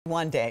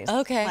1 days.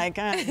 Okay. Like,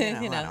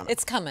 you know,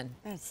 it's coming.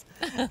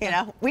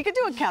 We could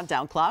do a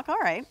countdown clock. All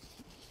right.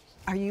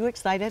 Are you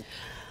excited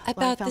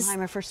about this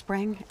for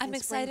spring? I'm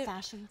excited. Spring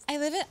fashions? I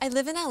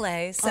live in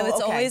LA, so it's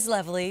always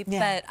lovely.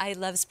 Yeah. But I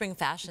love spring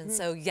fashion,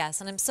 so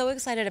yes, and I'm so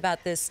excited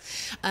about this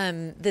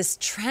this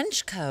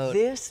trench coat.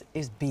 This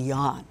is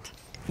beyond.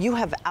 You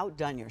have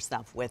outdone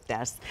yourself with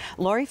this.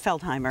 Laurie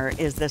Felt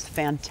is this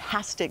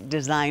fantastic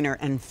designer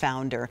and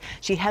founder.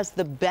 She has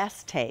the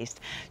best taste.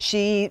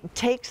 She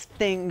takes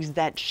things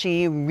that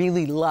she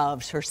really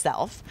loves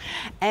herself,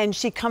 and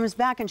she comes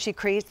back and she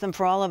creates them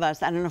for all of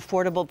us at an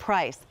affordable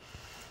price.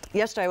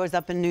 Yesterday I was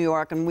up in New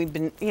York, and we've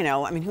been,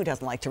 I mean, who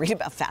doesn't like to read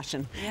about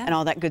fashion and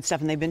all that good stuff?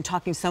 And they've been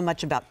talking so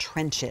much about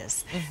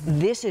trenches.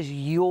 This is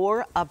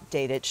your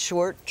updated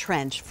short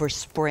trench for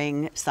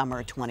spring,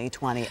 summer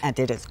 2020, and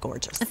it is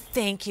gorgeous.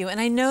 Thank you.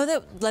 And I know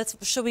that,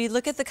 shall we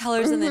look at the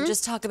colors and then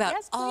just talk about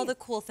all the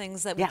cool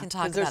things that we can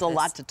talk about? There's a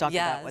lot to talk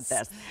about with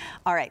this.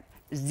 All right.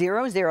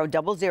 0000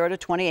 to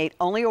 28,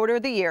 only order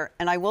of the year.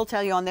 And I will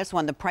tell you on this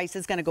one, the price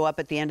is going to go up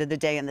at the end of the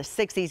day, and the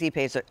 6 easy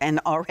pays, and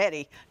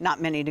already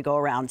not many to go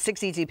around.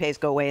 6 easy pays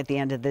go away at the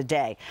end of the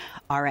day.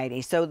 All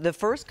righty. So the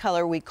first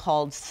color we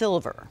called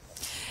silver.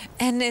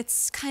 And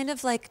it's kind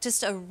of like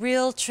just a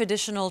real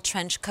traditional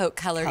trench coat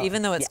color,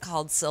 even though it's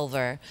called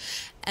silver.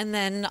 And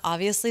then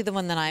obviously the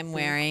one that I'm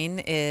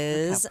wearing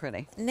is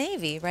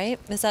navy, right?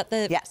 Is that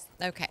the? Yes.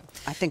 Okay.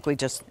 I think we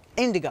just,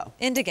 indigo.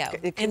 Indigo.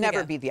 It can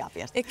never be the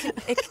obvious.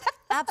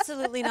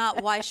 Absolutely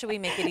not. Why should we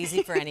make it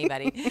easy for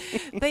anybody?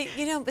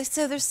 But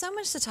so there's so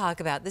much to talk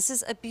about. This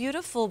is a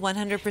beautiful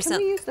 100%. Can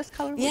we use this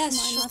color? Yes,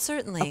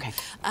 certainly. Okay.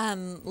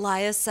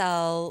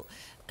 Lyocell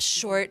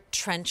short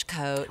trench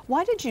coat.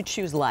 Why did you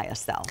choose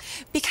lyocell?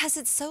 Because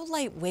it's so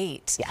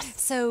lightweight.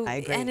 Yes, so I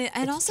agree.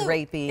 And also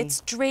drapey.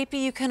 It's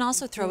drapey. You can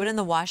also throw it in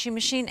the washing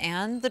machine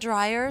and the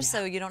dryer,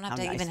 so you don't have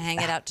to even hang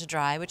it out to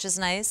dry, which is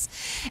nice.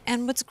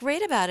 And what's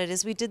great about it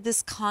is we did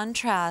this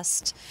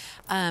contrast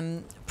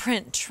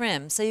print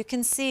trim, so you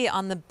can see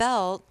on the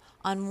belt.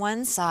 On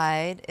one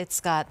side,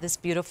 it's got this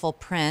beautiful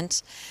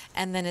print,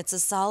 and then it's a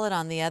solid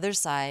on the other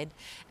side.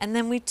 And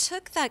then we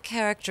took that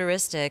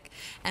characteristic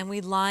and we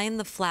lined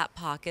the flat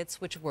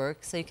pockets, which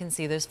work. So you can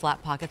see there's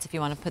flat pockets if you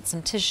want to put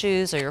some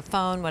tissues or your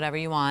phone, whatever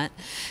you want,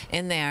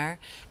 in there.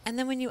 And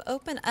then when you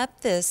open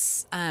up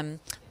this,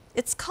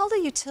 it's called a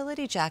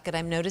utility jacket,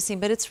 I'm noticing,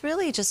 but it's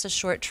really just a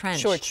short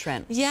trench. Short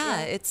trench.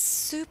 Yeah, it's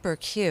super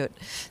cute.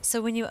 So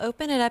when you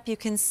open it up, you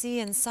can see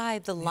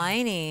inside the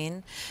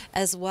lining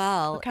as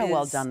well. Look how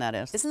well done that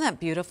is. Isn't that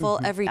beautiful?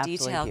 Every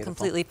Absolutely detail beautiful.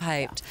 completely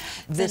piped.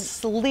 Yeah. The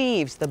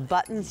sleeves, the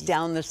buttons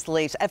down the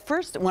sleeves. At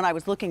first, when I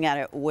was looking at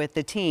it with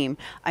the team,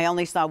 I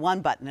only saw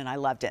one button and I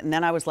loved it. And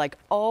then I was like,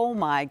 oh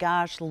my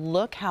gosh,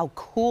 look how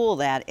cool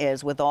that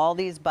is with all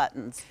these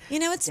buttons.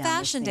 It's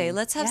fashion day.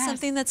 Let's have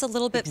something that's a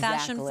little bit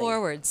fashion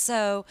forward.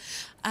 So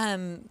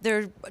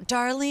they're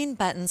darling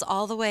buttons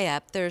all the way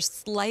up. They're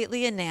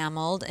slightly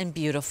enameled and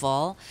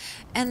beautiful.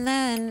 And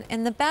then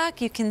in the back,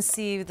 you can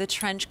see the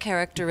trench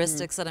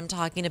characteristics that I'm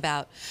talking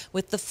about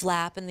with the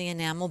flap and the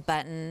enamel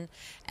button.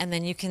 And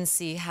then you can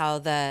see how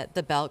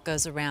the belt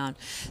goes around.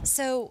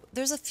 So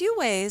there's a few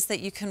ways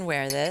that you can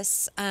wear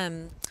this.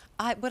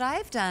 What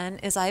I've done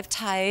is I've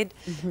tied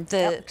the...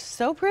 That looks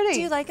so pretty.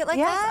 Do you like it like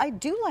that? Yes, that? I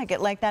do like it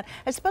like that,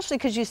 especially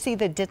because you see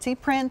the ditzy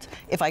print,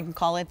 if I can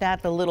call it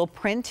that, the little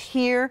print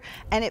here,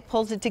 and it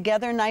pulls it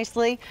together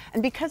nicely.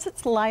 And because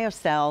it's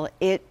lyocell,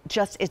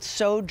 it's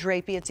so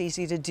drapey, it's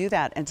easy to do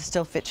that and to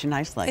still fit you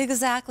nicely.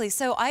 Exactly.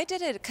 So I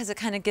did it because it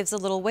kind of gives a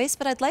little waist,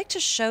 but I'd like to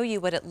show you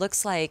what it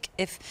looks like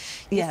if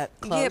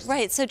close.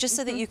 Right. So just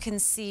so that you can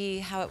see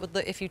how it would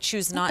look if you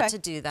choose not to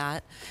do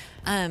that.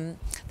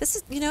 This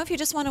is, if you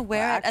just want to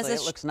wear it as a...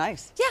 it looks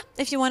nice. Yeah,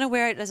 if you want to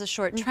wear it as a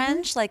short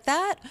trench like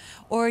that,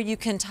 or you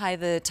can tie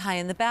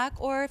in the back,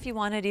 or if you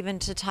wanted even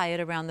to tie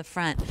it around the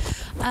front.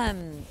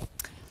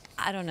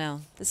 I don't know.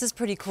 This is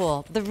pretty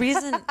cool. The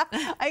reason...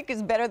 I think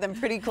it's better than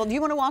pretty cool. Do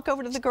you want to walk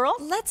over to the girls?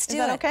 Let's do it.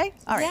 Is that okay?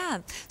 All right. Yeah.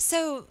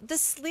 So the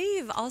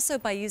sleeve, also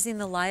by using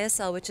the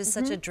lyocell, which is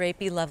such a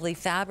drapey, lovely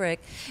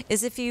fabric,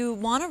 is if you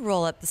want to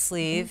roll up the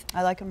sleeve...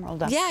 I like them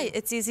rolled up. Yeah,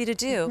 it's easy to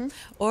do.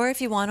 Or if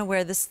you want to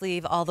wear the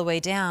sleeve all the way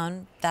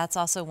down, that's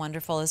also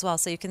wonderful as well.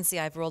 So you can see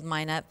I've rolled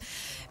mine up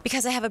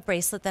because I have a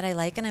bracelet that I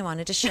like and I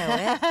wanted to show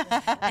it.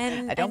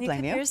 And I don't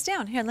blame you. You. Yours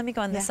down. Here, let me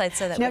go on this side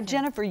so that Now,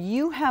 Jennifer,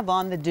 you have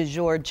on the du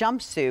jour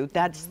jumpsuit.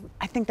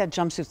 I think that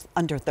jumpsuit's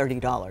under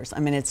 $30. I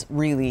mean, it's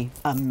really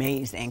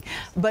amazing.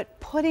 But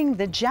putting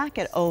the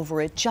jacket over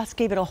it just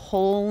gave it a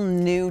whole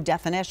new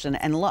definition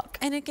and look.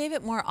 And it gave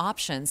it more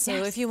options. So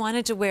if you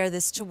wanted to wear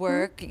this to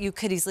work, you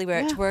could easily wear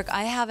it to work.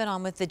 I have it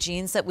on with the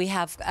jeans that we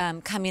have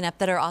coming up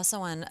that are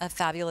also on a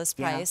fabulous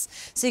price.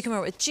 So you can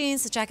wear it with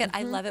jeans, the jacket.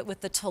 I love it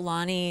with the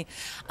Tolani.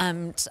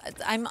 I'm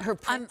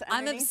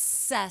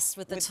obsessed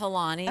with the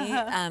Tolani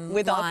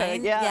with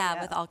line.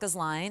 Alka, with Alka's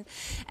line.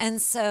 And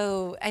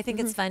so I think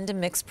it's fun to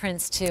mix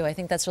prints too. I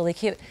think that's really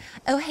cute.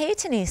 Oh, hey,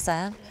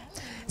 Tanisa.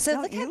 So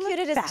look how cute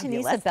it is,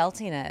 Tanisa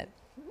belting it.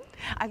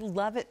 I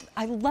love it.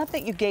 I love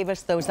that you gave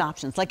us those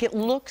options. Like, it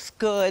looks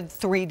good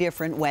 3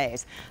 different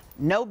ways.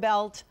 No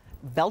belt,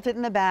 belt it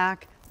in the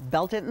back,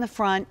 belt it in the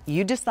front.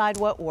 You decide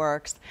what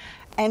works.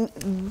 And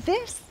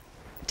this,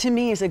 to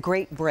me, is a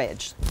great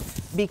bridge,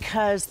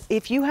 because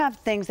if you have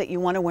things that you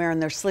want to wear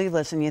and they're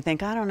sleeveless and you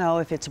think, I don't know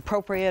if it's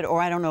appropriate or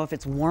I don't know if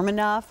it's warm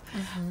enough,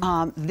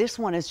 this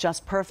one is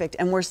just perfect.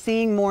 And we're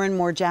seeing more and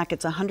more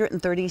jackets,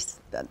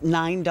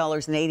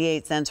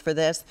 $139.88 for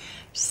this,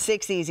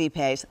 6 easy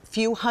pays,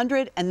 few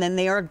hundred, and then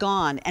they are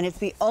gone. And it's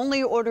the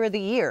only order of the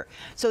year.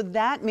 So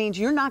that means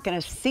you're not going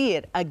to see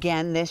it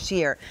again this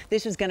year.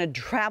 This is going to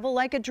travel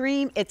like a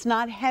dream. It's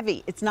not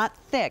heavy. It's not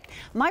thick.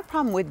 My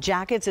problem with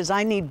jackets is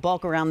I need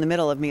bulk around the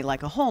middle of me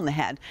like a hole in the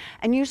head.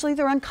 And usually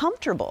they're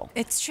uncomfortable.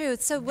 It's true.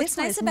 So what's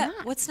nice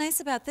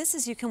about this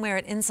is you can wear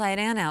it inside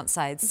and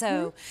outside.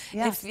 So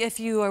if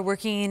you are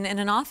working in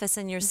an office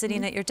and you're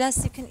sitting at your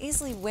desk, you can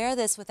easily wear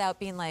this without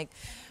being like,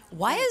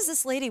 why is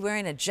this lady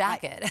wearing a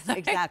jacket?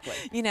 Exactly.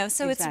 You know,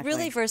 so it's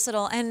really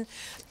versatile. And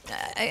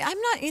I'm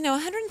not, you know,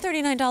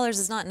 $139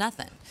 is not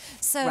nothing.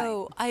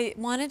 So I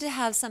wanted to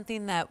have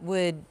something that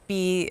would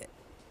be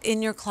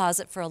in your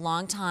closet for a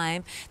long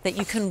time, that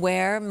you can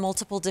wear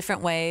multiple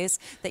different ways,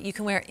 that you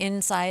can wear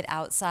inside,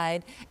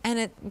 outside, and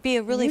it be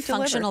a really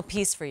functional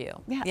piece for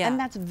you. Yeah, and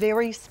that's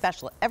very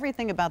special.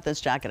 Everything about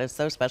this jacket is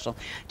so special.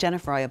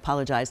 Jennifer, I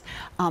apologize.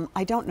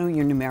 I don't know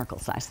your numerical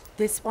size.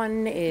 This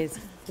one is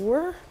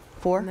 4.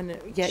 4?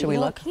 Yeah, should we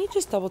look? Can you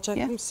just double check?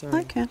 Yeah, I'm sorry.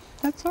 I can.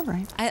 That's all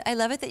right. I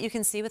love it that you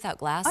can see without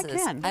glasses. I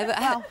can.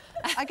 Well,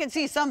 I can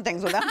see some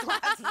things without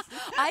glasses.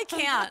 I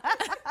can't.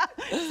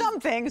 Some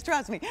things,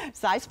 trust me.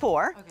 Size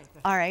 4. Okay.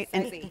 All right.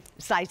 Size 8.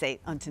 Size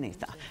 8 on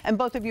Tanisa. And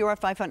both of you are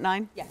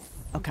 5'9"? Yes.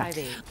 Okay.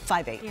 5'8".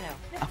 5'8". You know.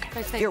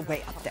 Okay. You're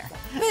way up there.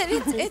 But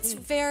it's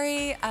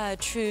very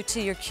true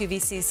to your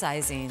QVC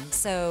sizing.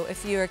 So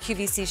if you're a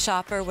QVC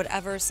shopper,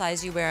 whatever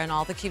size you wear in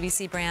all the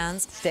QVC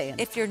brands, stay in.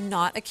 If you're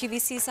not a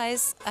QVC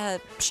size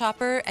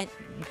shopper, and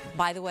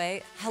by the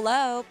way,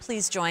 hello,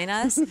 please join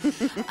us.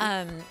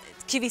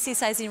 QVC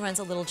sizing runs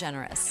a little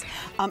generous.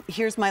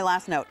 Here's my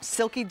last note.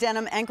 Silky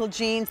denim ankle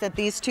jeans that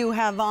these two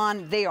have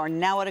on, they are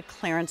now at a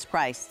clearance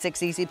price.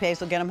 6 easy pays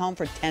will get them home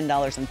for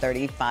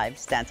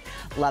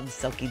 $10.35. Love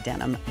silky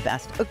denim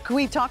best. Can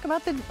we talk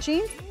about the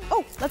jeans?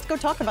 Oh, let's go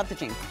talk about the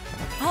jeans.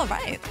 All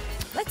right,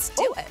 let's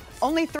do it. Only